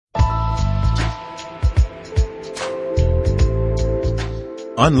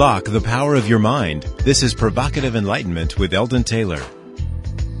Unlock the power of your mind. This is Provocative Enlightenment with Eldon Taylor.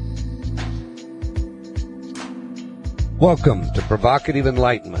 Welcome to Provocative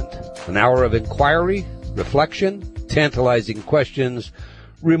Enlightenment, an hour of inquiry, reflection, tantalizing questions,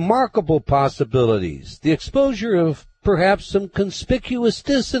 remarkable possibilities, the exposure of perhaps some conspicuous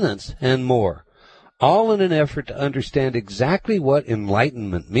dissonance, and more, all in an effort to understand exactly what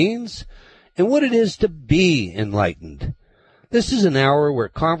enlightenment means and what it is to be enlightened. This is an hour where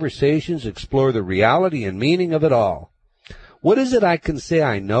conversations explore the reality and meaning of it all. What is it I can say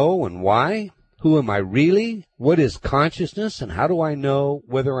I know and why? Who am I really? What is consciousness, and how do I know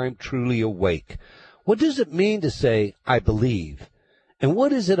whether I'm truly awake? What does it mean to say, I believe? And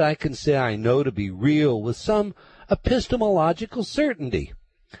what is it I can say I know to be real with some epistemological certainty?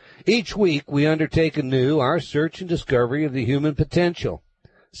 Each week we undertake anew our search and discovery of the human potential.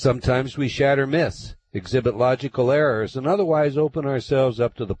 Sometimes we shatter myths, exhibit logical errors, and otherwise open ourselves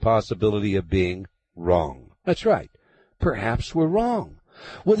up to the possibility of being wrong. That's right. Perhaps we're wrong.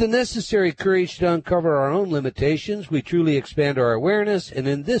 With the necessary courage to uncover our own limitations, we truly expand our awareness, and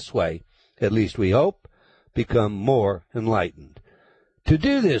in this way, at least we hope, become more enlightened. To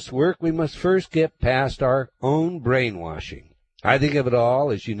do this work, we must first get past our own brainwashing. I think of it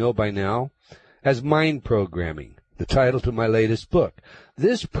all, as you know by now, as mind programming, the title to my latest book.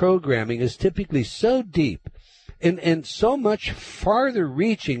 This programming is typically so deep and so much farther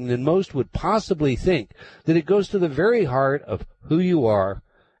reaching than most would possibly think that it goes to the very heart of who you are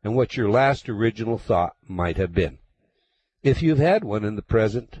and what your last original thought might have been, if you've had one in the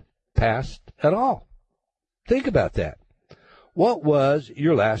present, past at all. Think about that. What was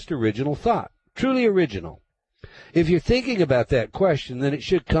your last original thought? Truly original. If you're thinking about that question, then it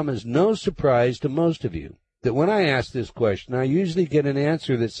should come as no surprise to most of you that when I ask this question, I usually get an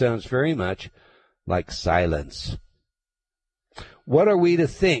answer that sounds very much like silence. What are we to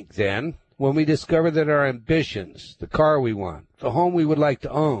think, then, when we discover that our ambitions, the car we want, the home we would like to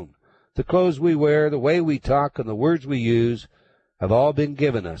own, the clothes we wear, the way we talk, and the words we use have all been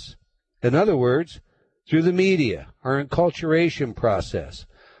given us? In other words, through the media, our enculturation process,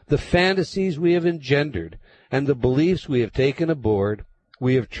 the fantasies we have engendered, and the beliefs we have taken aboard,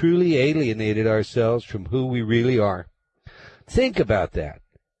 we have truly alienated ourselves from who we really are. Think about that.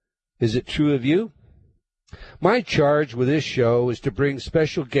 Is it true of you? My charge with this show is to bring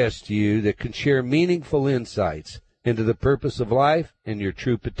special guests to you that can share meaningful insights into the purpose of life and your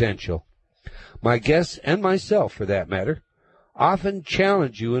true potential. My guests, and myself for that matter, often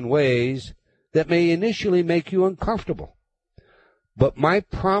challenge you in ways that may initially make you uncomfortable. But my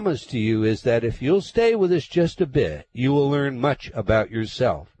promise to you is that if you'll stay with us just a bit, you will learn much about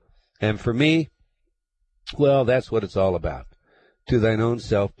yourself. And for me, well, that's what it's all about. To thine own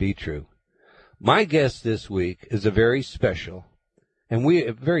self be true. My guest this week is a very special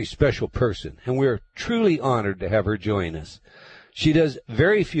person, and we're truly honored to have her join us. She does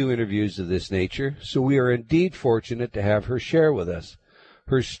very few interviews of this nature, so we are indeed fortunate to have her share with us.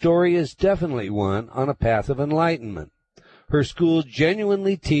 Her story is definitely one on a path of enlightenment. Her school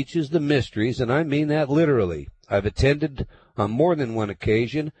genuinely teaches the mysteries, and I mean that literally. I've attended on more than one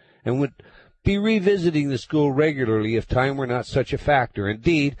occasion and would be revisiting the school regularly if time were not such a factor.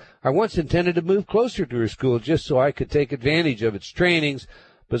 Indeed, I once intended to move closer to her school just so I could take advantage of its trainings,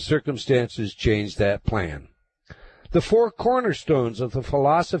 but circumstances changed that plan. The four cornerstones of the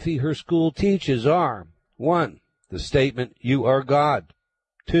philosophy her school teaches are: 1. The statement, you are God.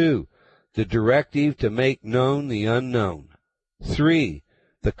 2. The directive to make known the unknown. 3.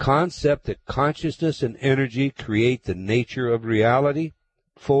 The concept that consciousness and energy create the nature of reality.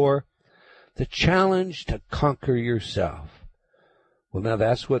 4. The challenge to conquer yourself. Well, now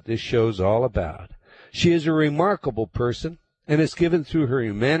that's what this show's all about. She is a remarkable person and has given through her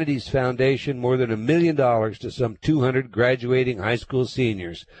Humanities Foundation more than $1 million to some 200 graduating high school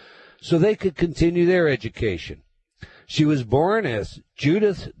seniors so they could continue their education. She was born as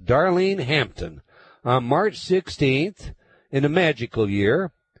Judith Darlene Hampton on March 16th in a magical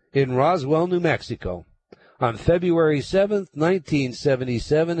year in Roswell, New Mexico. On February 7th,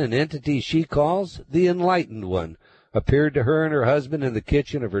 1977, an entity she calls the Enlightened One appeared to her and her husband in the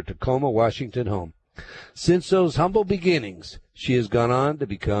kitchen of her Tacoma, Washington home. Since those humble beginnings, she has gone on to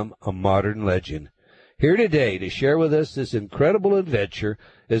become a modern legend. Here today to share with us this incredible adventure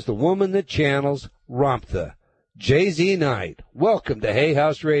is the woman that channels Ramtha, J.Z. Knight. Welcome to Hay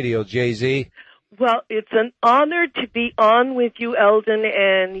House Radio, J.Z. Well, it's an honor to be on with you, Eldon,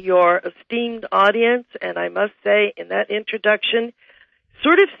 and your esteemed audience. And I must say, in that introduction,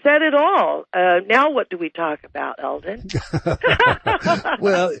 sort of said it all. Now what do we talk about, Eldon?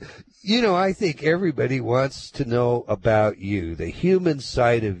 Well, I think everybody wants to know about you, the human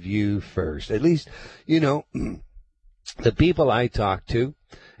side of you first. At least, the people I talk to,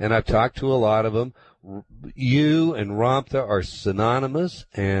 and I've talked to a lot of them, you and Ramtha are synonymous,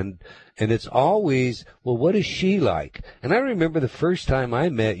 and it's always, well, what is she like? And I remember the first time I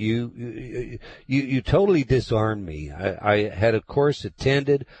met you, you totally disarmed me. I had a course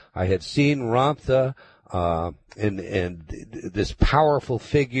attended. I had seen Ramtha, and this powerful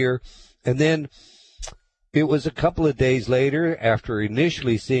figure. And then it was a couple of days later, after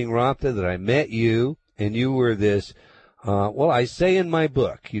initially seeing Ramtha, that I met you, and you were this, I say in my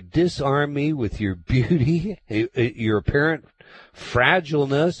book, you disarm me with your beauty, your apparent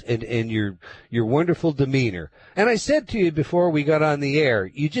fragileness, and your wonderful demeanor. And I said to you before we got on the air,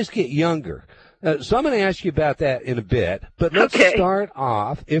 you just get younger. So I'm going to ask you about that in a bit, but let's start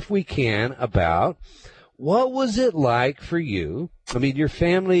off, if we can, about what was it like for you? I mean, your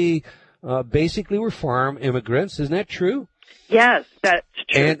family basically were farm immigrants, isn't that true? Yes, that's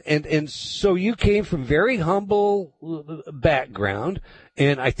true. And so you came from very humble background,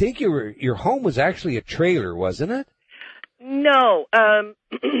 and I think your home was actually a trailer, wasn't it? No.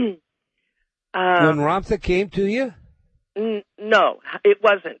 When Ramtha came to you? No, it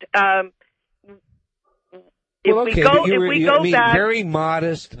wasn't. Very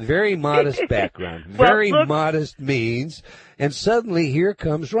modest background. Very modest means, and suddenly here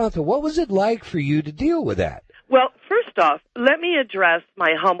comes Ramtha. What was it like for you to deal with that? Well, first off, let me address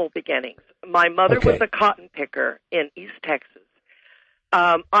my humble beginnings. My mother was a cotton picker in East Texas.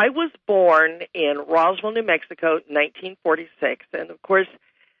 I was born in Roswell, New Mexico, 1946, and of course,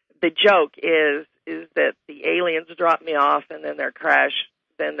 the joke is that the aliens dropped me off, and then their crash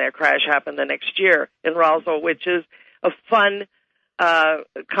happened the next year in Roswell, which is a fun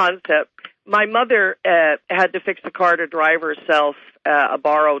concept. My mother had to fix the car to drive herself a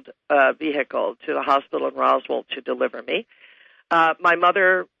borrowed vehicle to the hospital in Roswell to deliver me. My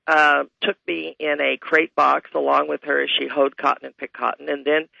mother took me in a crate box along with her as she hoed cotton and picked cotton, and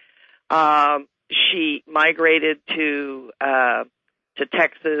then she migrated to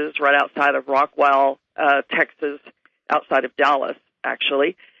Texas, right outside of Rockwell, Texas, outside of Dallas,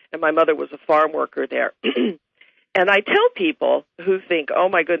 actually. And my mother was a farm worker there. And I tell people who think, "Oh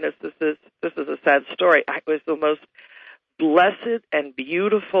my goodness, this is a sad story." It was the most blessed and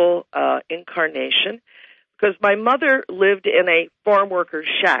beautiful incarnation, because my mother lived in a farm worker's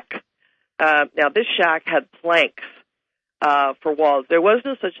shack. Now, this shack had planks for walls. There was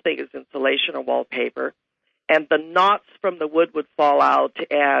no such thing as insulation or wallpaper, and the knots from the wood would fall out,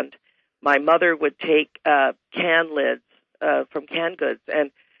 and my mother would take can lids from canned goods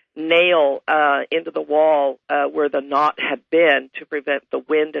and nail into the wall where the knot had been to prevent the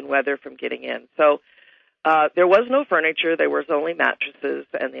wind and weather from getting in. So there was no furniture. There was only mattresses,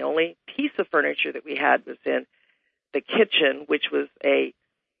 and the only piece of furniture that we had was in the kitchen, which was a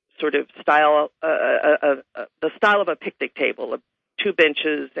sort of style, the style of a picnic table, 2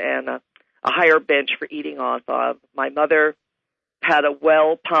 benches and a higher bench for eating off of. My mother had a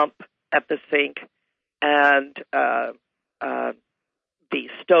well pump at the sink, and the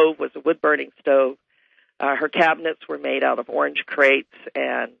stove was a wood-burning stove. Her cabinets were made out of orange crates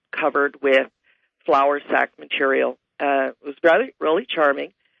and covered with flour sack material. It was really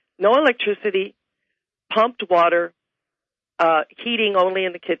charming. No electricity, pumped water, heating only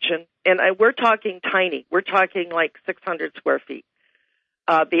in the kitchen. And we're talking tiny. We're talking like 600 square feet.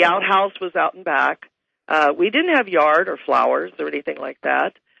 The outhouse was out and back. We didn't have yard or flowers or anything like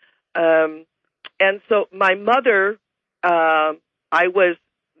that. And so my mother, I was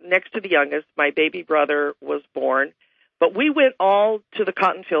next to the youngest. My baby brother was born. But we went all to the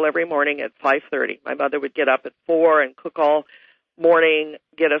cotton field every morning at 5:30. My mother would get up at 4 and cook all morning,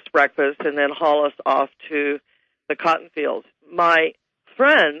 get us breakfast, and then haul us off to the cotton fields. My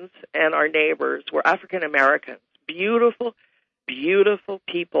friends and our neighbors were African Americans, beautiful, beautiful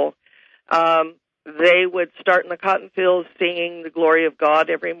people. They would start in the cotton fields singing the glory of God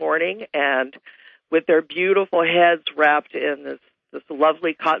every morning, and with their beautiful heads wrapped in this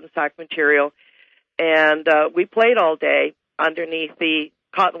lovely cotton sack material. And we played all day underneath the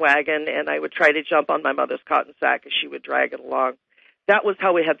cotton wagon, and I would try to jump on my mother's cotton sack as she would drag it along. That was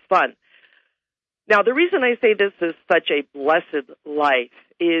how we had fun. Now, the reason I say this is such a blessed life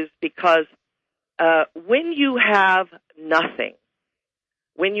is because when you have nothing,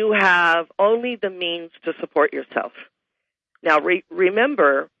 when you have only the means to support yourself. Now,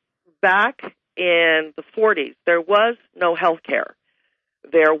 remember, back in the 40s, there was no health care.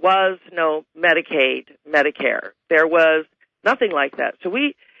 There was no Medicaid, Medicare. There was nothing like that. So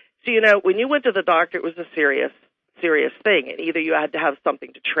when you went to the doctor, it was a serious serious thing, and either you had to have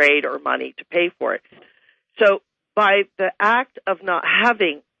something to trade or money to pay for it. So by the act of not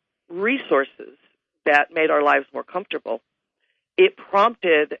having resources that made our lives more comfortable, it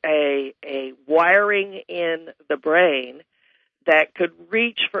prompted a wiring in the brain that could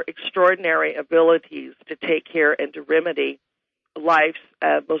reach for extraordinary abilities to take care and to remedy life's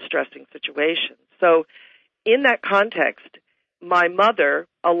most stressing situations. So in that context, my mother,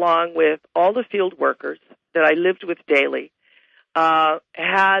 along with all the field workers that I lived with daily,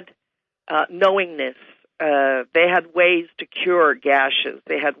 had knowingness. They had ways to cure gashes.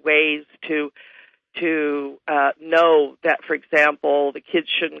 They had ways to know that, for example, the kids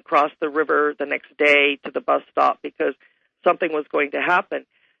shouldn't cross the river the next day to the bus stop because something was going to happen.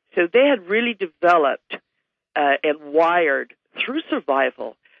 So they had really developed and wired through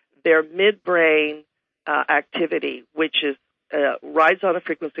survival their midbrain activity, which is rides on a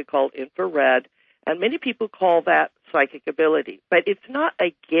frequency called infrared, and many people call that psychic ability. But it's not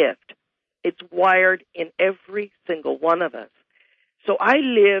a gift. It's wired in every single one of us. So I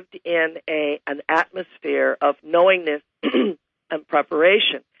lived in an atmosphere of knowingness and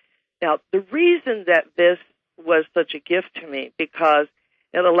preparation. Now, the reason that this was such a gift to me, because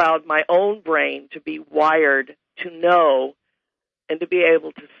it allowed my own brain to be wired to know and to be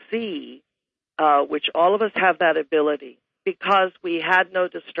able to see, which all of us have that ability, because we had no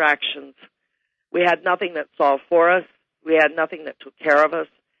distractions. We had nothing that solved for us. We had nothing that took care of us.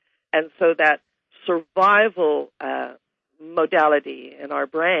 And so that survival modality in our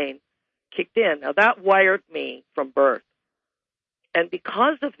brain kicked in. Now, that wired me from birth. And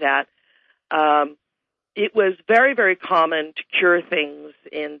because of that, it was very, very common to cure things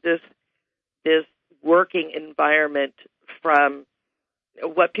in this working environment from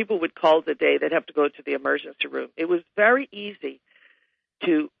what people would call the day they'd have to go to the emergency room. It was very easy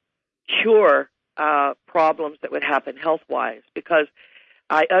to cure problems that would happen health-wise, because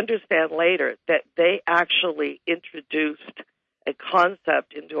I understand later that they actually introduced a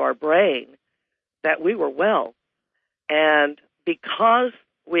concept into our brain that we were well. And because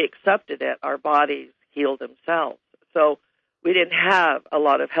we accepted it, our bodies healed themselves. So we didn't have a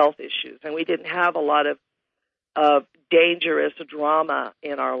lot of health issues, and we didn't have a lot of dangerous drama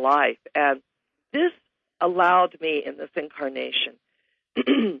in our life. And this allowed me in this incarnation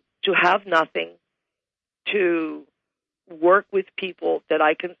to have nothing, to work with people that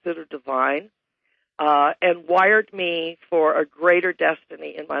I consider divine, and wired me for a greater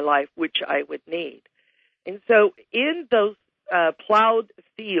destiny in my life, which I would need. And so in those plowed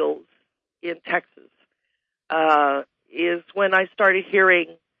fields in Texas is when I started hearing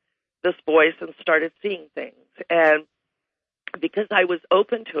this voice and started seeing things. And because I was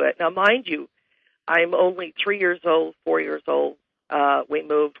open to it, now mind you, I'm only 3 years old, 4 years old. We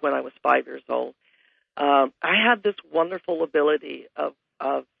moved when I was 5 years old. I had this wonderful ability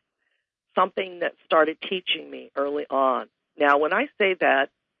of something that started teaching me early on. Now, when I say that,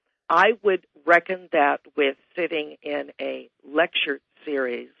 I would reckon that with sitting in a lecture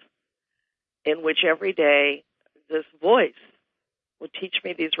series in which every day this voice would teach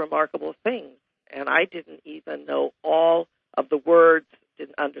me these remarkable things. And I didn't even know all of the words,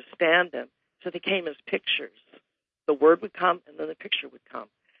 didn't understand them. So they came as pictures. The word would come, and then the picture would come.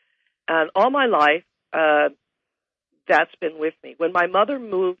 And all my life, that's been with me. When my mother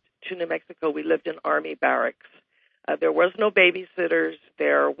moved to New Mexico, we lived in Army barracks. There was no babysitters.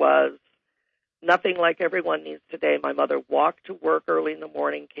 There was nothing like everyone needs today. My mother walked to work early in the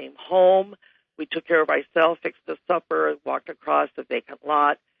morning, came home. We took care of ourselves, fixed the supper, walked across the vacant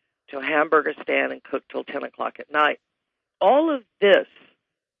lot to a hamburger stand and cooked till 10 o'clock at night. All of this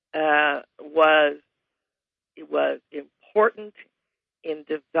was important in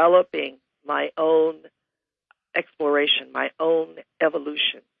developing my own exploration, my own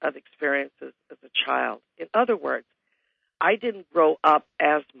evolution of experiences as a child. In other words, I didn't grow up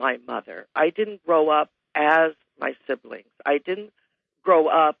as my mother. I didn't grow up as my siblings. I didn't grow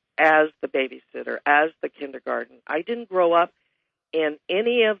up as the babysitter, as the kindergarten. I didn't grow up in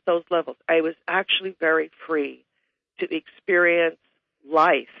any of those levels. I was actually very free to experience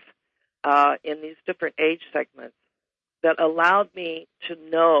life in these different age segments that allowed me to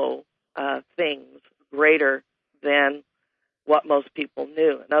know things greater than what most people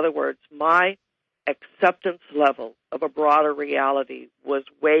knew. In other words, my acceptance level of a broader reality was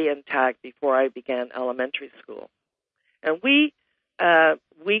way intact before I began elementary school. And we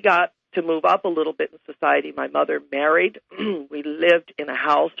got to move up a little bit in society. My mother married. We lived in a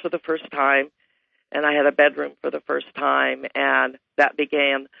house for the first time, and I had a bedroom for the first time, and that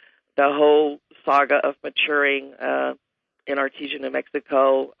began the whole saga of maturing in Artesia, New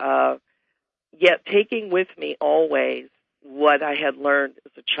Mexico. yet taking with me always what I had learned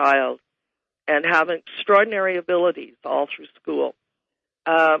as a child and having extraordinary abilities all through school.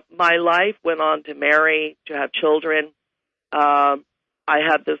 My life went on to marry, to have children. I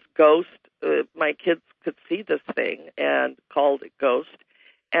had this ghost. My kids could see this thing and called it ghost.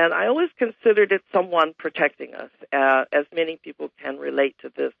 And I always considered it someone protecting us, as many people can relate to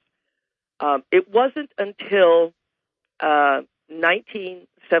this. It wasn't until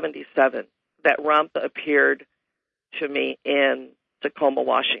 1977 that Ramtha appeared to me in Tacoma,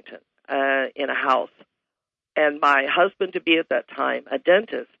 Washington, in a house. And my husband-to-be at that time, a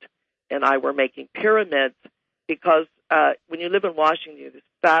dentist, and I were making pyramids because when you live in Washington, there's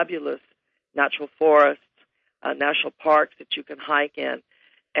fabulous natural forests, national parks that you can hike in.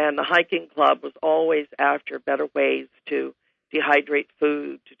 And the hiking club was always after better ways to dehydrate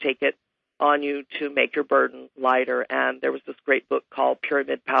food, to take it on you to make your burden lighter. And there was this great book called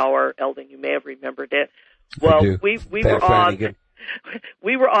Pyramid Power. Eldon, you may have remembered it. Well, we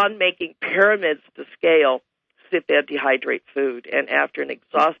were on making pyramids to scale, sit there, dehydrate food. And after an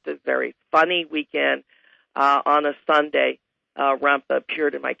exhaustive, very funny weekend on a Sunday, Ramtha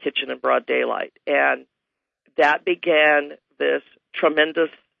appeared in my kitchen in broad daylight. And that began this tremendous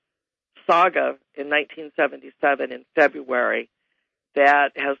saga in 1977 in February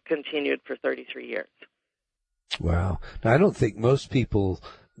that has continued for 33 years. Wow. Now, I don't think most people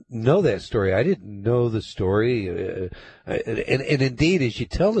know that story. I didn't know the story. And indeed, as you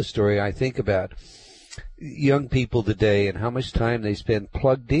tell the story, I think about young people today and how much time they spend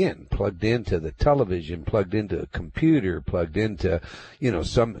plugged into the television, plugged into a computer, plugged into,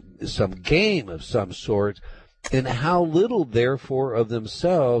 some game of some sort, and how little, therefore, of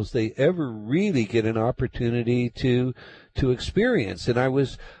themselves they ever really get an opportunity to experience. And I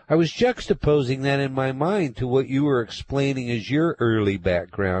was juxtaposing that in my mind to what you were explaining as your early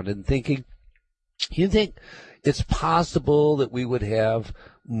background and thinking, you think it's possible that we would have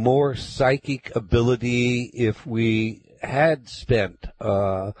more psychic ability if we had spent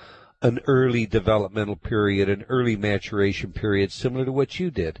an early developmental period, an early maturation period, similar to what you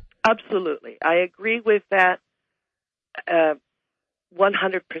did? Absolutely. I agree with that 100%.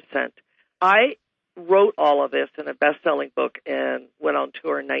 I wrote all of this in a best-selling book and went on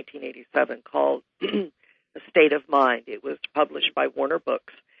tour in 1987 called A State of Mind. It was published by Warner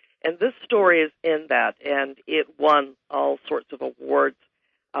Books. And this story is in that, and it won all sorts of awards.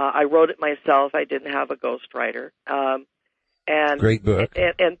 I wrote it myself. I didn't have a ghostwriter. And great book.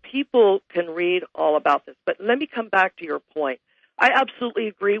 And people can read all about this. But let me come back to your point. I absolutely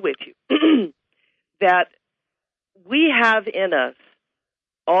agree with you that we have in us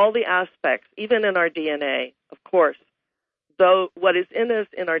all the aspects, even in our DNA, of course, though what is in us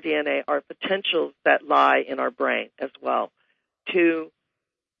in our DNA are potentials that lie in our brain as well to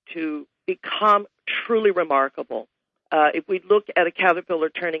become truly remarkable. If we look at a caterpillar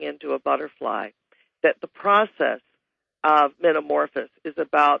turning into a butterfly, that the process of metamorphosis is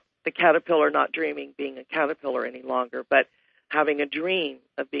about the caterpillar not dreaming being a caterpillar any longer, but having a dream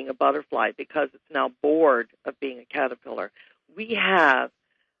of being a butterfly because it's now bored of being a caterpillar. We have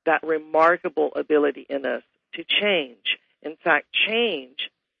that remarkable ability in us to change. In fact, change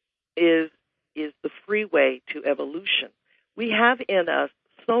is the freeway to evolution. We have in us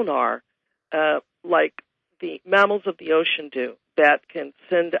sonar, like the mammals of the ocean do, that can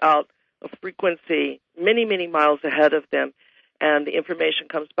send out a frequency many, many miles ahead of them, and the information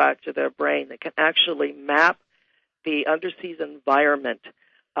comes back to their brain that can actually map the underseas environment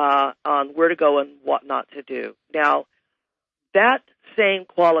on where to go and what not to do. Now, that same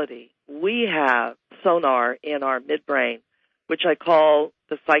quality, we have sonar in our midbrain, which I call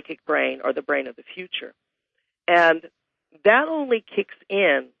the psychic brain or the brain of the future. And that only kicks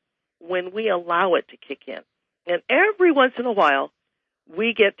in when we allow it to kick in. And every once in a while,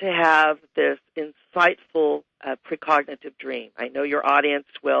 we get to have this insightful precognitive dream. I know your audience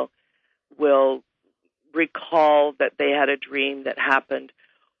will recall that they had a dream that happened,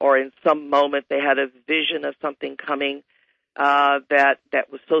 or in some moment they had a vision of something coming that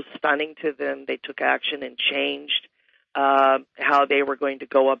was so stunning to them they took action and changed how they were going to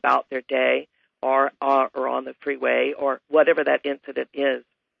go about their day or on the freeway or whatever that incident is.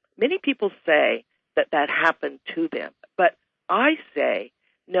 Many people say that happened to them, but I say,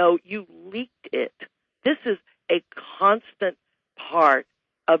 no, you leaked it. This is a constant part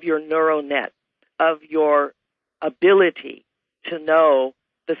of your neural net, of your ability to know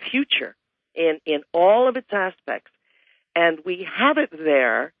the future in all of its aspects. And we have it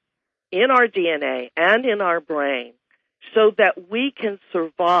there in our DNA and in our brain so that we can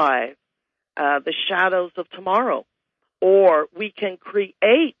survive the shadows of tomorrow. or we can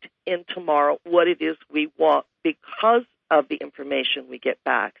create in tomorrow what it is we want because of the information we get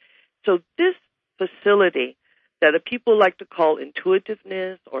back. So this facility that people like to call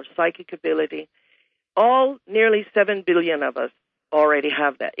intuitiveness or psychic ability, all nearly 7 billion of us already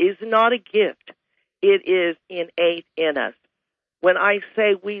have that. It is not a gift. It is innate in us. When I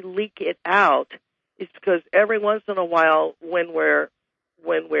say we leak it out, it's because every once in a while when we're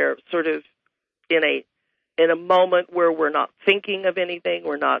sort of in a moment where we're not thinking of anything,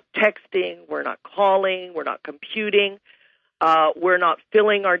 we're not texting, we're not calling, we're not computing, we're not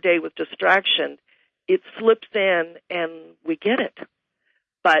filling our day with distraction, it slips in and we get it.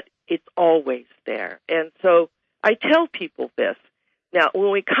 But it's always there. And so I tell people this. Now,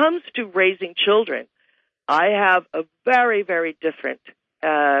 when it comes to raising children, I have a very, very different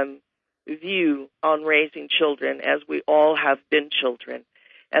view on raising children, as we all have been children.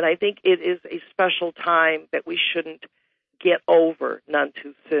 And I think it is a special time that we shouldn't get over none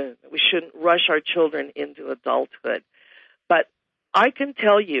too soon. We shouldn't rush our children into adulthood. But I can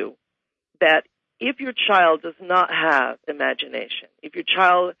tell you that if your child does not have imagination, if your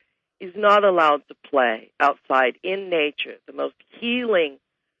child is not allowed to play outside in nature, the most healing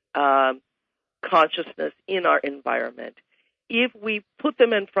consciousness in our environment, if we put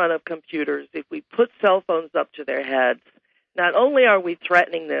them in front of computers, if we put cell phones up to their heads, not only are we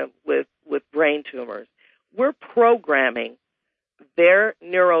threatening them with brain tumors, we're programming their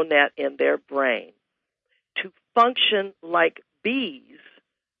neural net in their brain to function like bees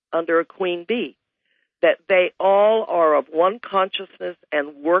under a queen bee, that they all are of one consciousness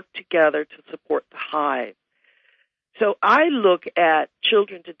and work together to support the hive. So I look at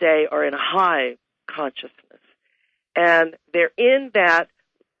children today are in hive consciousness, and they're in that,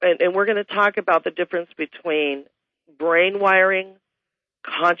 and we're going to talk about the difference between brain wiring,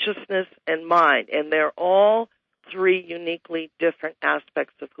 consciousness, and mind, and they're all three uniquely different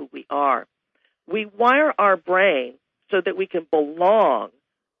aspects of who we are. We wire our brain so that we can belong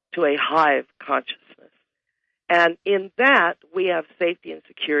to a hive consciousness. And in that, we have safety and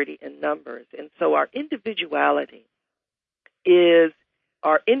security in numbers. And so our individuality is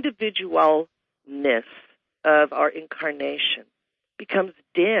our individualness of our incarnation becomes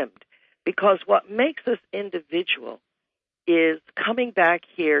dimmed, because what makes us individual is coming back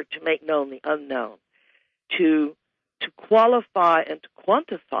here to make known the unknown, to qualify and to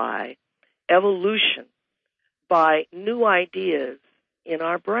quantify evolution by new ideas in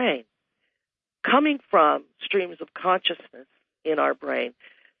our brain, coming from streams of consciousness in our brain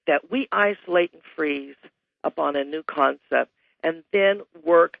that we isolate and freeze upon a new concept and then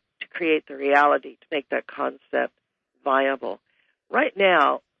work to create the reality to make that concept viable. Right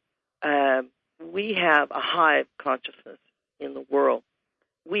now, we have a hive consciousness in the world.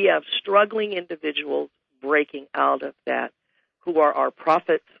 We have struggling individuals breaking out of that, who are our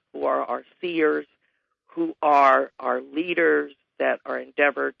prophets, who are our seers, who are our leaders that are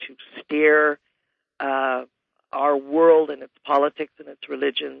endeavored to steer our world and its politics and its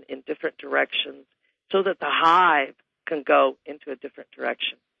religion in different directions so that the hive can go into a different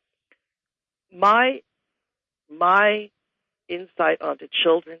direction. My insight onto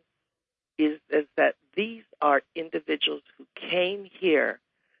children is that these are individuals who came here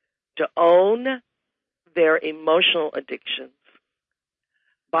to own their emotional addictions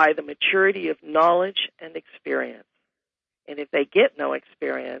by the maturity of knowledge and experience. And if they get no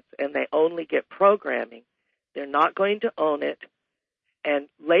experience and they only get programming, they're not going to own it. And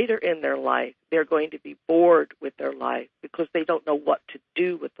later in their life, they're going to be bored with their life because they don't know what to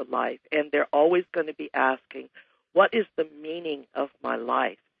do with the life. And they're always going to be asking, what is the meaning of my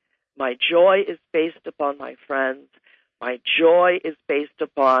life? My joy is based upon my friends. My joy is based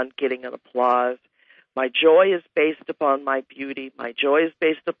upon getting an applause. My joy is based upon my beauty. My joy is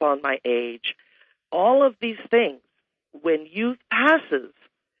based upon my age. All of these things, when youth passes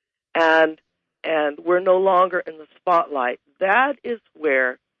and we're no longer in the spotlight, that is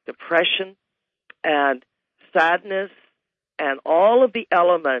where depression and sadness and all of the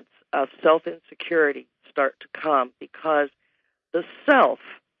elements of self-insecurity start to come, because the self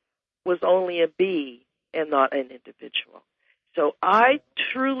was only a bee and not an individual. So I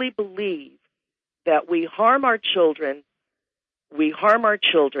truly believe that we harm our children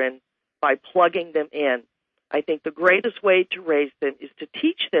by plugging them in. I think the greatest way to raise them is to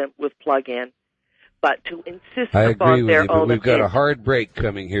teach them with plug-in, but to insist upon their own opinion. We've got a hard break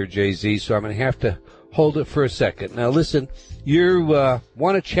coming here, Jay-Z, so I'm going to have to hold it for a second. Now, listen, you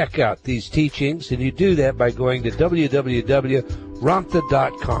want to check out these teachings, and you do that by going to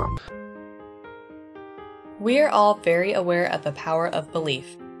www.ramtha.com. We are all very aware of the power of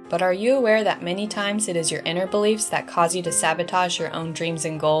belief. but are you aware that many times it is your inner beliefs that cause you to sabotage your own dreams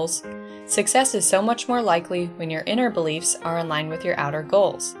and goals? Success is so much more likely when your inner beliefs are in line with your outer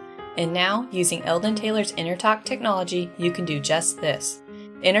goals. And now, using Eldon Taylor's InnerTalk technology, you can do just this.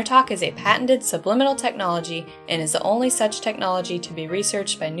 InnerTalk is a patented subliminal technology and is the only such technology to be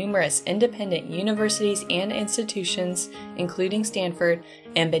researched by numerous independent universities and institutions, including Stanford,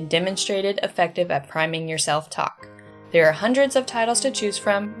 and been demonstrated effective at priming your self-talk. There are hundreds of titles to choose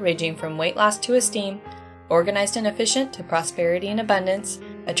from, ranging from weight loss to esteem, organized and efficient to prosperity and abundance,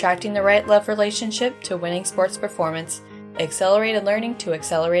 attracting the right love relationship to winning sports performance, accelerated learning to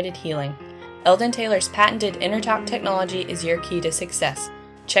accelerated healing. Eldon Taylor's patented InnerTalk technology is your key to success.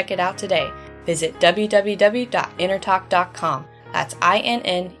 Check it out today. Visit www.innertalk.com. That's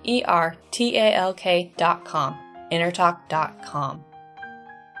INNERTALK.com. InnerTalk.com.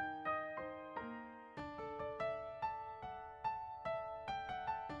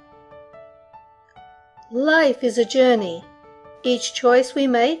 Life is a journey. Each choice we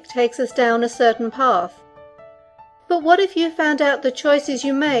make takes us down a certain path. But what if you found out the choices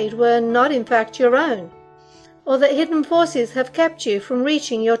you made were not in fact your own, or that hidden forces have kept you from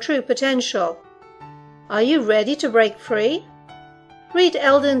reaching your true potential? Are you ready to break free? Read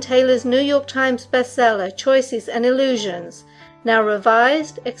Eldon Taylor's New York Times bestseller, Choices and Illusions, now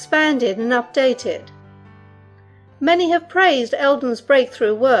revised, expanded, and updated. Many have praised Eldon's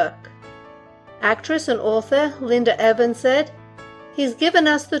breakthrough work. Actress and author Linda Evans said, "He's given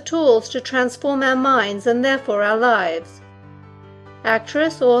us the tools to transform our minds and therefore our lives."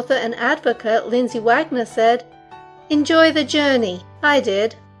 Actress, author, and advocate Lindsay Wagner said, "Enjoy the journey. I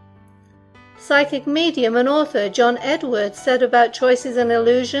did." Psychic medium and author John Edwards said about Choices and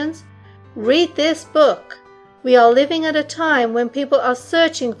Illusions, "Read this book. We are living at a time when people are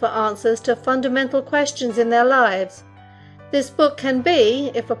searching for answers to fundamental questions in their lives. This book can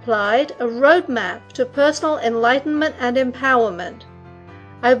be, if applied, a roadmap to personal enlightenment and empowerment.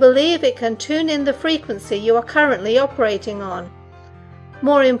 I believe it can tune in the frequency you are currently operating on.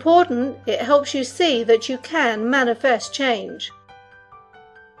 More important, it helps you see that you can manifest change."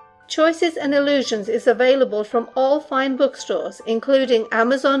 Choices and Illusions is available from all fine bookstores, including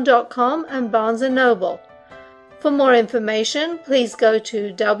Amazon.com and Barnes & Noble. For more information, please go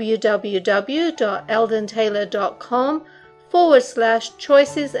to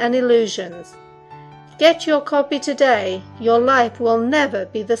www.eldontaylor.com/Choices and Illusions. Get your copy today. Your life will never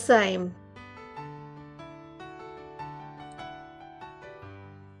be the same.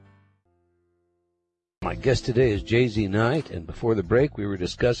 My guest today is JZ Knight, and before the break we were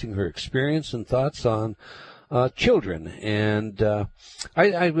discussing her experience and thoughts on children. And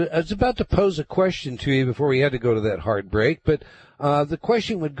I was about to pose a question to you before we had to go to that hard break, but the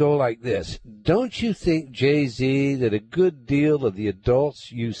question would go like this. Don't you think, JZ, that a good deal of the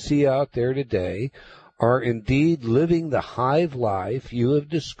adults you see out there today are indeed living the hive life you have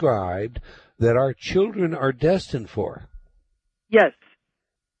described that our children are destined for? Yes.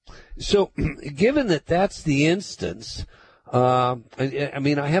 So, given that that's the instance, I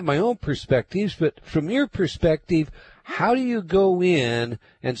mean, I have my own perspectives, but from your perspective, how do you go in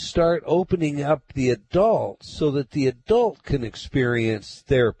and start opening up the adult so that the adult can experience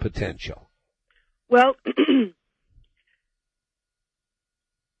their potential? Well,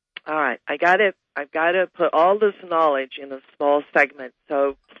 all right, I've got to put all this knowledge in a small segment.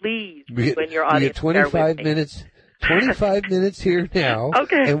 So please, when your audience, we get 25 minutes. 25 minutes here now.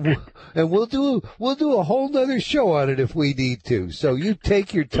 Okay. And we'll do a whole nother show on it if we need to. So you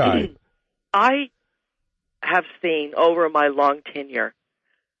take your time. I have seen over my long tenure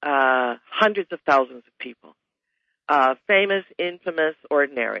hundreds of thousands of people, famous, infamous,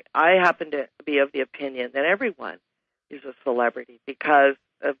 ordinary. I happen to be of the opinion that everyone is a celebrity because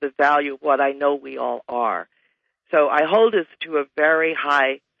of the value of what I know we all are. So I hold this to a very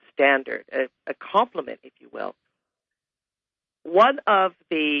high standard, a compliment, if you will. One of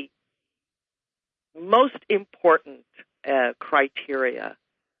the most important criteria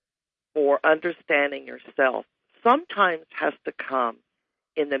for understanding yourself sometimes has to come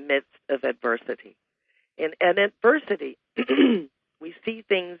in the midst of adversity. In adversity, we see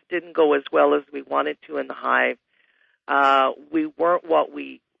things didn't go as well as we wanted to in the hive. We weren't what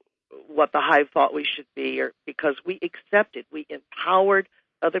the hive thought we should be, or because we accepted, we empowered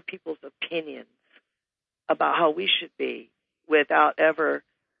other people's opinions about how we should be, without ever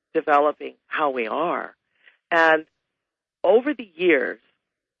developing how we are. And over the years,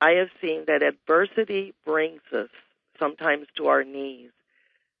 I have seen that adversity brings us sometimes to our knees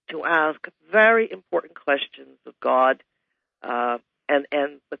to ask very important questions of God and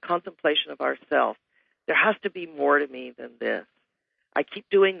the contemplation of ourselves. There has to be more to me than this. I keep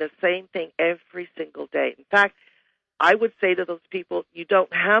doing the same thing every single day. In fact, I would say to those people, you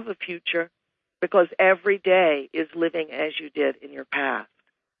don't have a future because every day is living as you did in your past.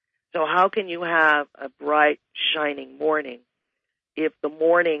 So how can you have a bright, shining morning if the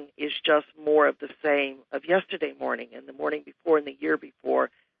morning is just more of the same of yesterday morning and the morning before and the year before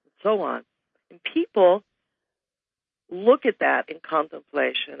and so on? And people look at that in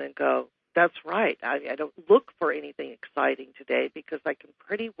contemplation and go, that's right. I don't look for anything exciting today because I can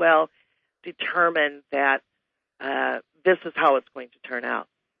pretty well determine that this is how it's going to turn out.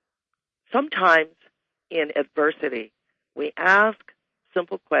 Sometimes in adversity, we ask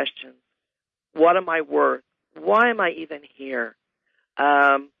simple questions. What am I worth? Why am I even here?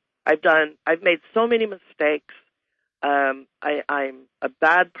 I've made so many mistakes. I'm a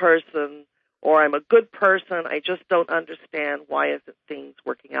bad person, or I'm a good person. I just don't understand why isn't things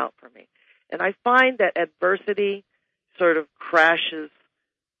working out for me. And I find that adversity sort of crashes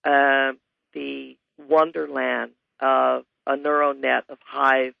the wonderland of a neural net of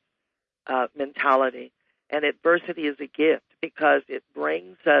hive mentality. And adversity is a gift because it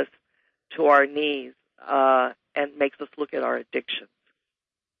brings us to our knees and makes us look at our addictions.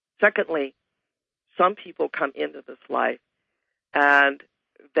 Secondly, some people come into this life and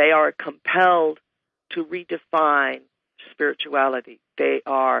they are compelled to redefine spirituality. They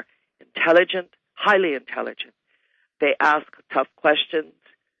are intelligent, highly intelligent. They ask tough questions.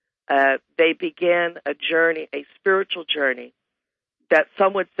 They begin a journey, a spiritual journey that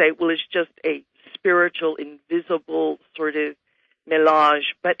some would say, well, it's just a spiritual, invisible sort of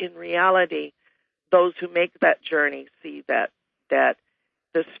melange. But in reality, those who make that journey see that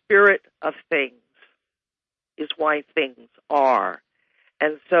the spirit of things is why things are.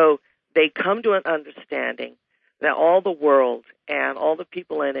 And so they come to an understanding that all the world and all the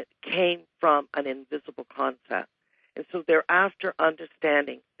people in it came from an invisible concept. And so they're after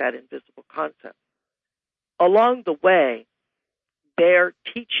understanding that invisible concept. Along the way, they're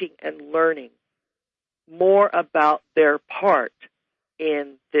teaching and learning more about their part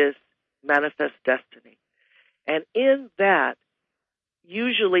in this manifest destiny. And in that,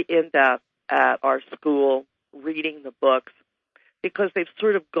 usually end up at our school reading the books because they've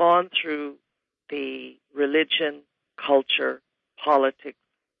sort of gone through the religion, culture, politics,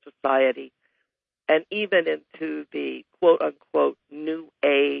 society, and even into the quote-unquote new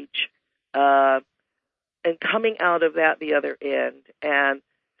age, and coming out of that the other end and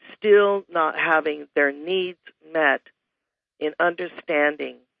still not having their needs met in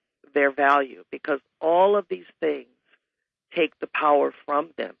understanding their value, because all of these things take the power from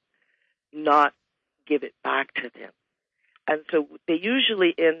them, not give it back to them. And so they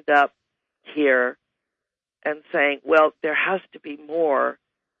usually end up here and saying, well, there has to be more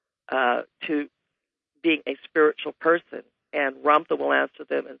to being a spiritual person. And Ramtha will answer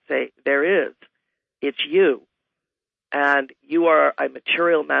them and say, there is. It's you. And you are a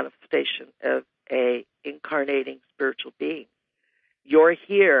material manifestation of a incarnating spiritual being. You're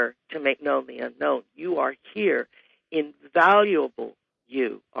here to make known the unknown. You are here. Invaluable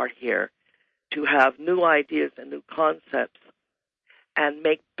you are here to have new ideas and new concepts and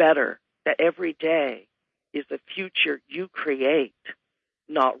make better, that every day is a future you create,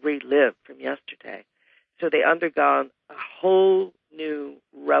 not relive from yesterday. So they undergone a whole new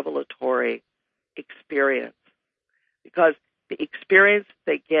revelatory experience, because the experience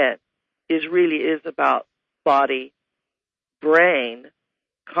they get is about body, brain,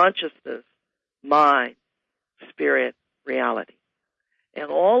 consciousness, mind, spirit, reality. And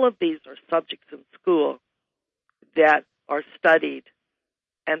all of these are subjects in school that are studied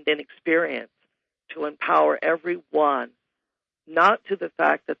and then experienced to empower everyone, not to the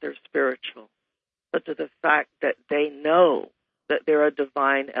fact that they're spiritual, but to the fact that they know that they're a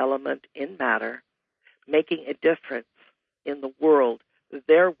divine element in matter, making a difference in the world,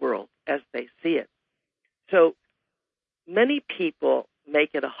 their world, as they see it. So many people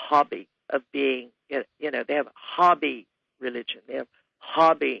make it a hobby of being, they have a hobby religion, they have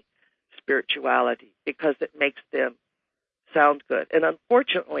hobby spirituality because it makes them sound good. And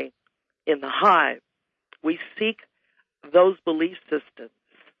unfortunately, in the hive, we seek those belief systems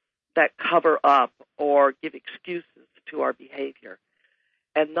that cover up or give excuses to our behavior,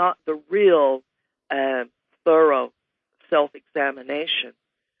 and not the real thorough self-examination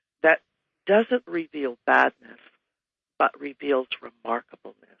that doesn't reveal badness, but reveals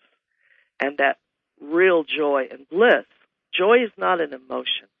remarkableness. And that real joy and bliss. Joy is not an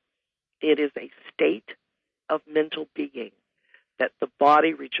emotion. It is a state of mental being that the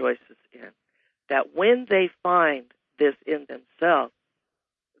body rejoices in. That when they find this in themselves,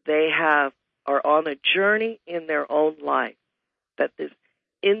 they are on a journey in their own life that this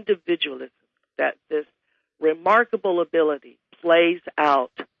individualism, that this remarkable ability plays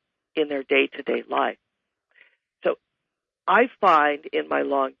out in their day-to-day life. So I find in my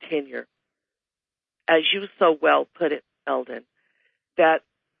long tenure, as you so well put it, Eldon, that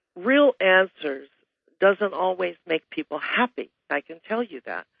real answers doesn't always make people happy. I can tell you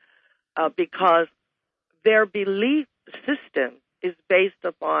that, because their belief system is based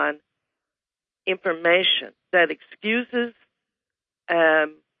upon information that excuses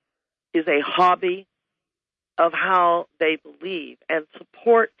is a hobby of how they believe and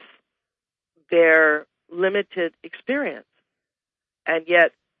supports their limited experience. And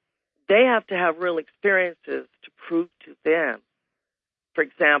yet they have to have real experiences to prove to them. For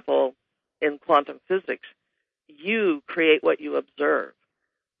example, in quantum physics, you create what you observe.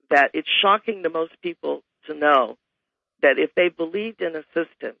 That it's shocking to most people to know that if they believed in a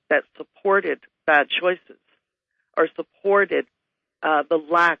system that supported bad choices or supported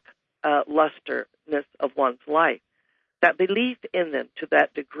the lusterness of one's life, that belief in them to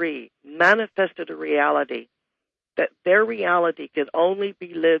that degree manifested a reality that their reality could only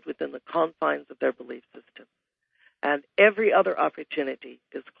be lived within the confines of their belief system. And every other opportunity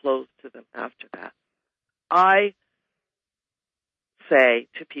is closed to them after that. I say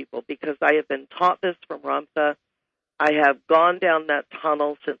to people, because I have been taught this from Ramtha, I have gone down that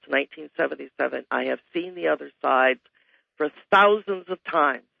tunnel since 1977. I have seen the other sides for thousands of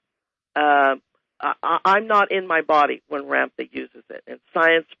times. I'm not in my body when Ramtha uses it, and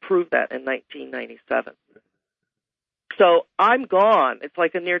science proved that in 1997. So I'm gone. It's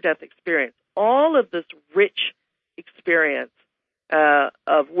like a near-death experience. All of this rich experience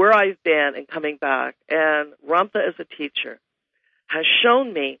of where I've been and coming back, and Ramtha as a teacher, has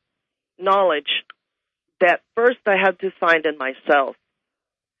shown me knowledge that first I had to find in myself,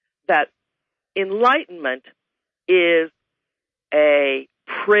 that enlightenment is a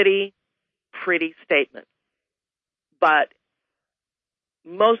pretty statement. But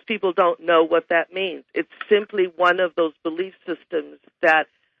most people don't know what that means. It's simply one of those belief systems that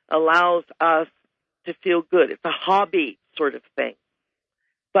allows us to feel good. It's a hobby sort of thing.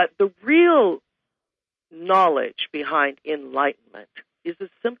 But the real knowledge behind enlightenment is as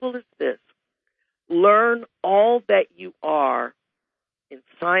simple as this. Learn all that you are in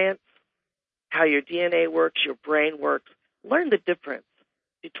science, how your DNA works, your brain works. Learn the difference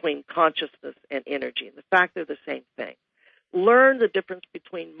between consciousness and energy, and the fact they're the same thing. Learn the difference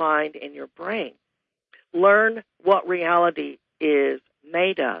between mind and your brain. Learn what reality is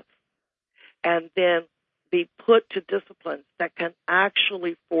made of, and then be put to disciplines that can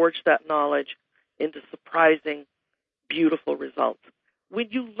actually forge that knowledge into surprising, beautiful results. When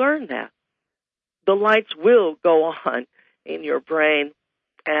you learn that, the lights will go on in your brain,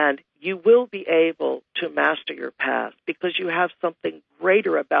 and you will be able to master your past because you have something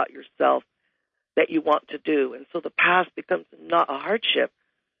greater about yourself that you want to do. And so the past becomes not a hardship,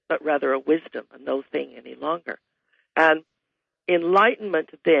 but rather a wisdom, a no thing any longer. And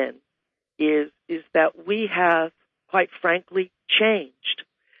enlightenment then is that we have, quite frankly, changed.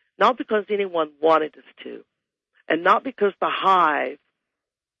 Not because anyone wanted us to, and not because the hive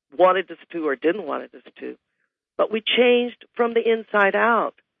wanted us to or didn't want us to, but we changed from the inside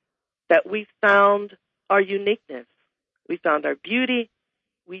out, that we found our uniqueness. We found our beauty.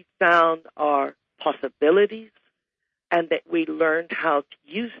 We found our possibilities, and that we learned how to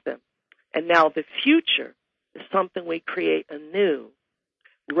use them. And now the future is something we create anew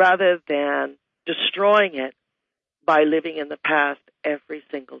rather than destroying it by living in the past every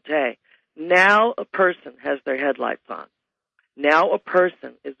single day. Now a person has their headlights on. Now a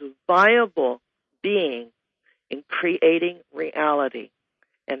person is a viable being in creating reality.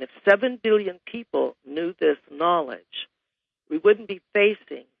 And if 7 billion people knew this knowledge, we wouldn't be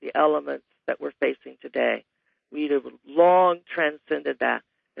facing the elements that we're facing today. We'd have long transcended that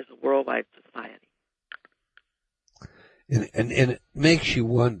as a worldwide society. And it makes you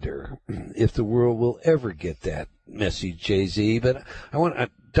wonder if the world will ever get that message, Jay-Z. But I want to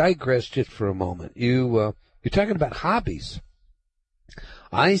digress just for a moment. You're talking about hobbies.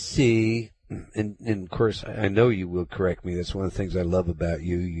 I see, and of course, I know you will correct me. That's one of the things I love about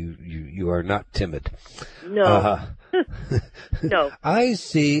you. You are not timid. No. No. I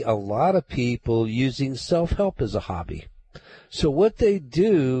see a lot of people using self-help as a hobby. So what they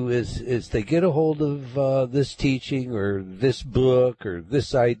do is they get a hold of this teaching or this book or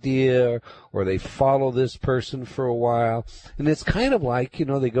this idea, or they follow this person for a while, and it's kind of like,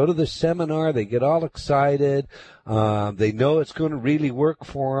 they go to the seminar, they get all excited, they know it's going to really work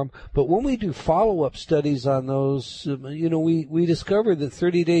for them, but when we do follow-up studies on those, we discover that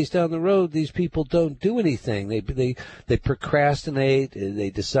 30 days down the road, these people don't do anything. They procrastinate, they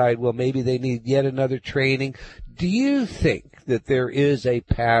decide, well, maybe they need yet another training. Do you think that there is a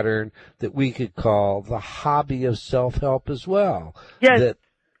pattern that we could call the hobby of self-help as well? Yes.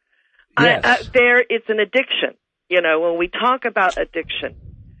 Yes. It's an addiction. When we talk about addiction,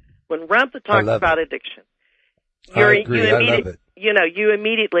 when Ramtha talks about addiction, I agree. I love it. You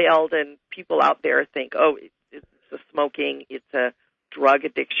immediately, Eldon, people out there think, oh, it's a smoking, it's a drug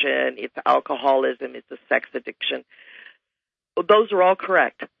addiction, it's alcoholism, it's a sex addiction. Those are all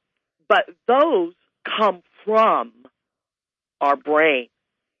correct. But those come from our brain,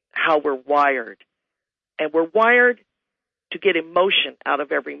 how we're wired. And we're wired to get emotion out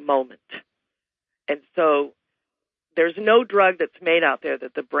of every moment. And so there's no drug that's made out there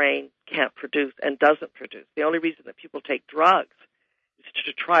that the brain can't produce and doesn't produce. The only reason that people take drugs is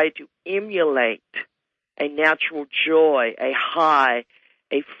to try to emulate a natural joy, a high,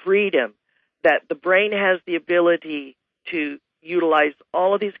 a freedom, that the brain has the ability to utilize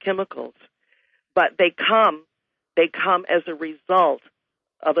all of these chemicals, but they come as a result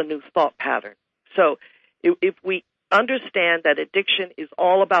of a new thought pattern. So if we understand that addiction is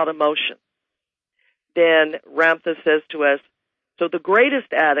all about emotion, then Ramtha says to us, so the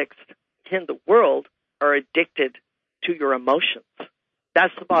greatest addicts in the world are addicted to your emotions.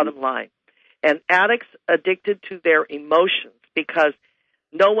 That's the bottom line. And addicts addicted to their emotions because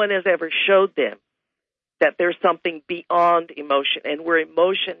no one has ever showed them that there's something beyond emotion and where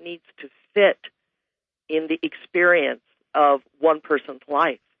emotion needs to fit in the experience of one person's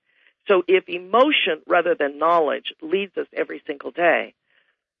life. So if emotion rather than knowledge leads us every single day,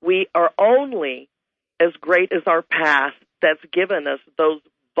 we are only as great as our past that's given us those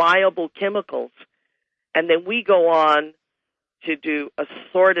viable chemicals, and then we go on to do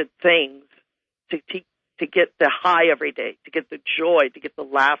assorted things to get the high every day, to get the joy, to get the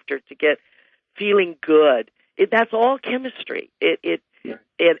laughter, to get feeling good. That's all chemistry.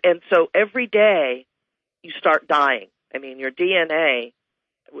 And so every day you start dying. I mean, your DNA,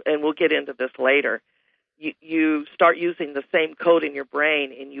 and we'll get into this later, you start using the same code in your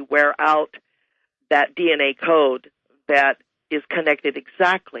brain, and you wear out that DNA code that is connected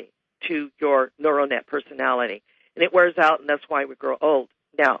exactly to your neural net personality. And it wears out, and that's why we grow old.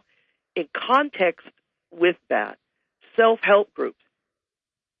 Now, in context with that, self-help groups,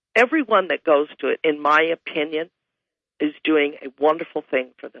 everyone that goes to it, in my opinion, is doing a wonderful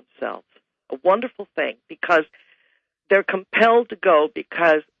thing for themselves. A wonderful thing, because they're compelled to go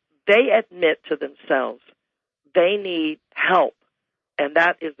because they admit to themselves they need help. And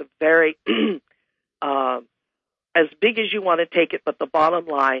that is a very, as big as you want to take it, but the bottom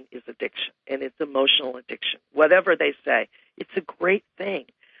line is addiction, and it's emotional addiction. Whatever they say, it's a great thing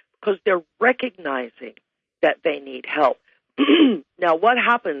because they're recognizing that they need help. Now, what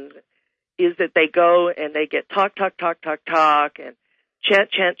happens is that they go and they get talk, and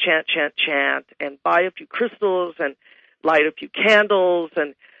chant, and buy a few crystals and light a few candles,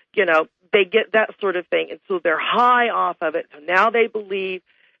 and, they get that sort of thing. And so they're high off of it. So now they believe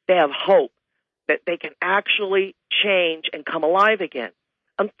they have hope that they can actually change and come alive again.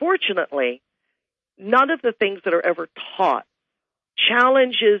 Unfortunately, none of the things that are ever taught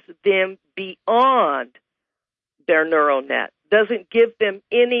challenges them beyond their neural net, doesn't give them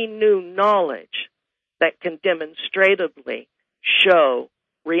any new knowledge that can demonstratively show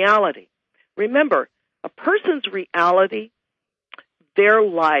reality. Remember, a person's reality, their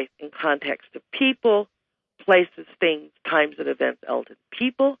life in context of people, places, things, times, and events, Eldon.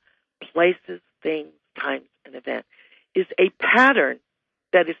 People, places, things, times, and events is a pattern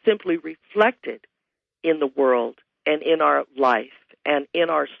that is simply reflected in the world and in our life and in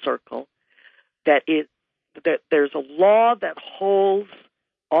our circle, that there's a law that holds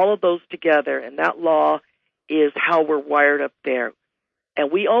all of those together, and that law is how we're wired up there.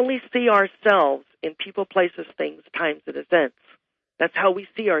 And we only see ourselves in people, places, things, times, and events. That's how we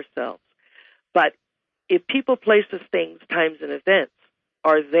see ourselves. But if people, places, things, times, and events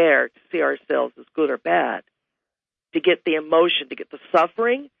are there to see ourselves as good or bad, to get the emotion, to get the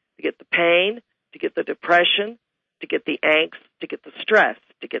suffering, to get the pain, to get the depression, to get the angst, to get the stress,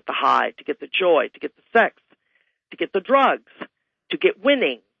 to get the high, to get the joy, to get the sex, to get the drugs, to get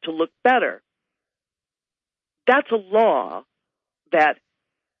winning, to look better. That's a law that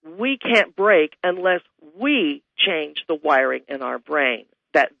we can't break unless we change the wiring in our brain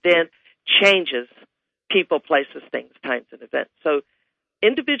that then changes people, places, things, times, and events. So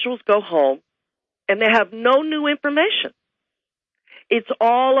individuals go home and they have no new information. It's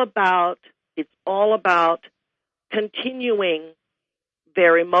all about continuing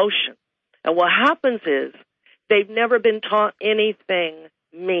their emotion. And what happens is they've never been taught anything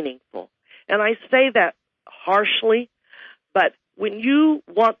meaningful. And I say that harshly, but when you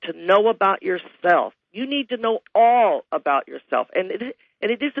want to know about yourself, you need to know all about yourself. And it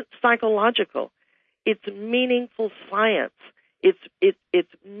isn't psychological. It's meaningful science. It's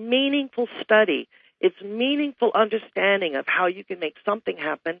meaningful study. It's meaningful understanding of how you can make something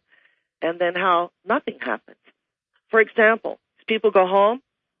happen and then how nothing happens. For example, people go home,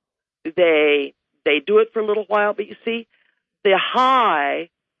 they do it for a little while, but you see, the high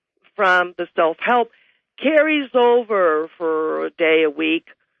from the self-help carries over for a day, a week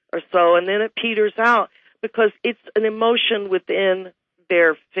or so, and then it peters out because it's an emotion within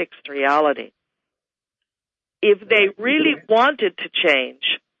their fixed reality. If they really wanted to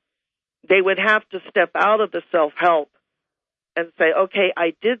change, they would have to step out of the self-help and say, okay,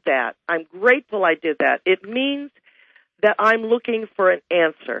 I did that. I'm grateful I did that. It means that I'm looking for an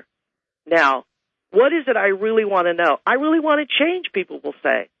answer. Now, what is it I really want to know? I really want to change, people will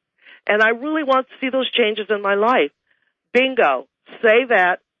say. And I really want to see those changes in my life. Bingo. Say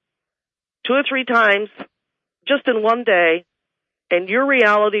that 2 or 3 times just in one day, and your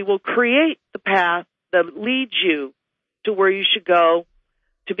reality will create the path that leads you to where you should go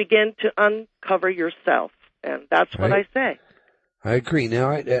to begin to uncover yourself. And that's what I say. I agree.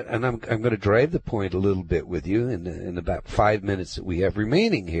 Now, I'm going to drive the point a little bit with you in about 5 minutes that we have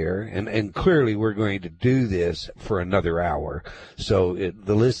remaining here, and clearly we're going to do this for another hour. So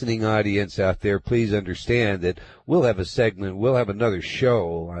the listening audience out there, please understand that we'll have a segment, we'll have another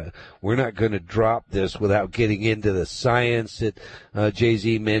show. We're not going to drop this without getting into the science that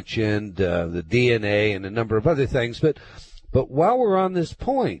Jay-Z mentioned, the DNA, and a number of other things. But while we're on this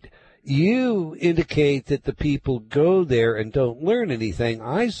point, you indicate that the people go there and don't learn anything.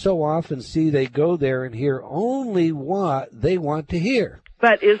 I so often see they go there and hear only what they want to hear.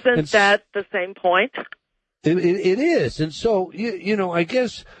 But isn't that the same point? It is. And so, you know, I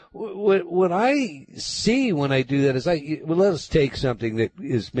guess what I see when I do that is let us take something that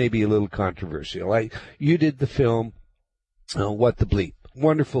is maybe a little controversial. You did the film, What the Bleep.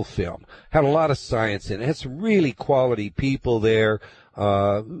 Wonderful film. Had a lot of science in it. Had some really quality people there.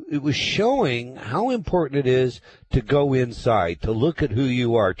 It was showing how important it is to go inside, to look at who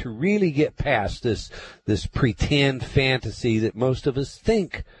you are, to really get past this pretend fantasy that most of us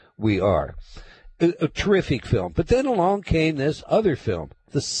think we are. A terrific film. But then along came this other film,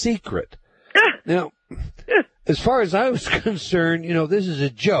 The Secret. Now, as far as I was concerned, you know, this is a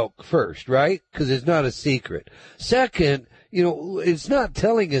joke first, right? Because it's not a secret. Second, you know, it's not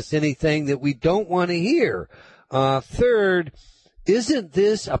telling us anything that we don't want to hear. Third, isn't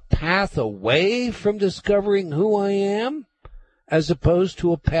this a path away from discovering who I am as opposed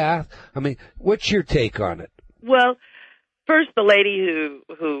to a path? I mean, what's your take on it? Well, first, the lady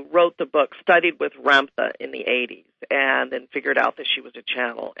who wrote the book studied with Ramtha in the 80s and then figured out that she was a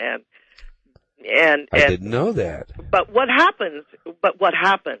channel. And I didn't know that. But what happens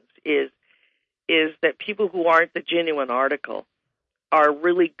is that people who aren't the genuine article are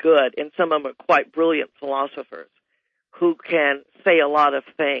really good, and some of them are quite brilliant philosophers who can say a lot of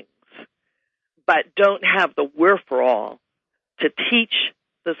things, but don't have the wherewithal to teach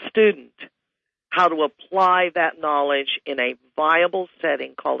the student how to apply that knowledge in a viable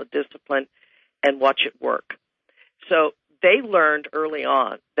setting called a discipline and watch it work. So they learned early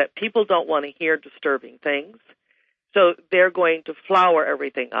on that people don't want to hear disturbing things, so they're going to flower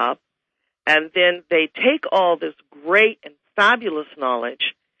everything up, and then they take all this great and fabulous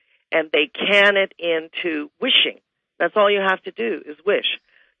knowledge and they can it into wishing. That's all you have to do is wish.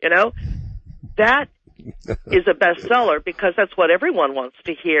 You know, that is a bestseller because that's what everyone wants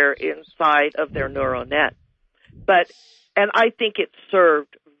to hear inside of their neural net. And I think it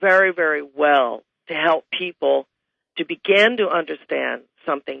served very, very well to help people to begin to understand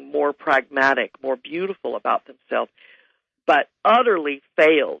something more pragmatic, more beautiful about themselves, but utterly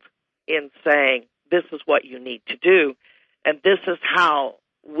failed in saying, this is what you need to do, and this is how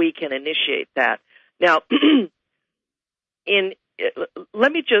we can initiate that. Now,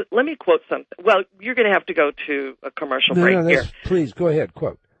 let me quote something. Well, you're going to have to go to a commercial break here. Please go ahead.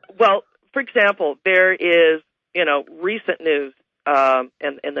 Quote. Well, for example, there is, recent news, and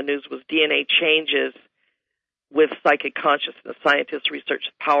the news was DNA changes with psychic consciousness. Scientists research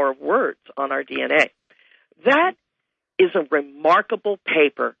the power of words on our DNA. That is a remarkable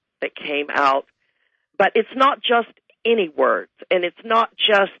paper that came out, but it's not just any words, and it's not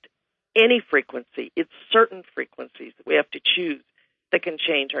just any frequency. It's certain frequencies that we have to choose that can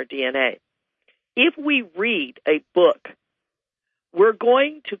change our DNA. If we read a book, we're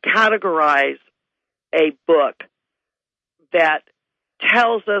going to categorize a book that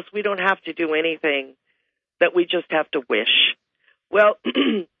tells us we don't have to do anything, that we just have to wish. Well,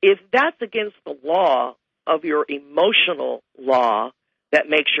 if that's against the law of your emotional law that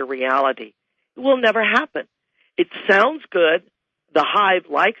makes your reality, it will never happen. It sounds good. The hive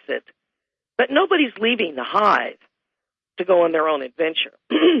likes it. But nobody's leaving the hive to go on their own adventure.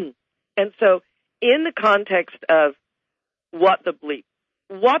 And so in the context of What the Bleep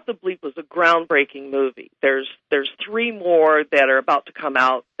was a groundbreaking movie. There's 3 more that are about to come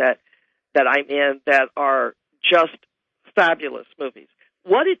out that I'm in that are just fabulous movies.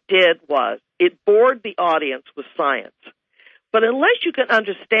 What it did was it bored the audience with science. But unless you can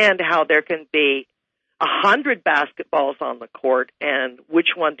understand how there can be 100 basketballs on the court and which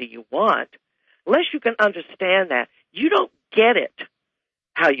one do you want, unless you can understand that, you don't get it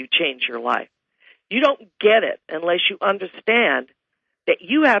how you change your life. You don't get it unless you understand that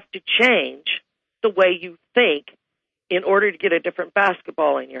you have to change the way you think in order to get a different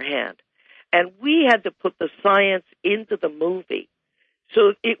basketball in your hand. And we had to put the science into the movie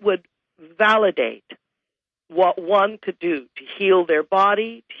so it would validate what one could do to heal their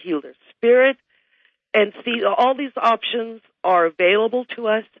body, to heal their spirit, and see all these options are available to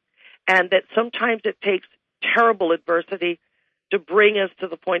us, and that sometimes it takes terrible adversity to bring us to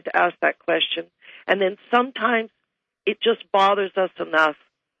the point to ask that question. And then sometimes it just bothers us enough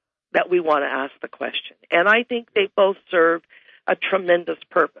that we want to ask the question. And I think they both serve a tremendous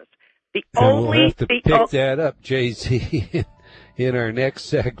purpose. We'll have to pick that up, Jay-Z, in our next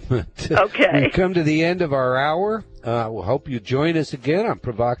segment. Okay. We've come to the end of our hour. We'll hope you join us again on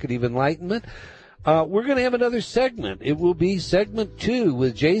Provocative Enlightenment. We're going to have another segment. It will be segment 2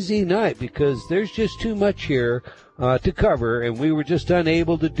 with Jay-Z Knight, because there's just too much here to cover, and we were just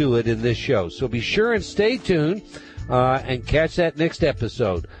unable to do it in this show. So be sure and stay tuned and catch that next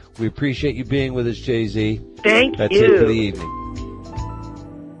episode. We appreciate you being with us, Jay-Z. Thank you. That's it for the evening.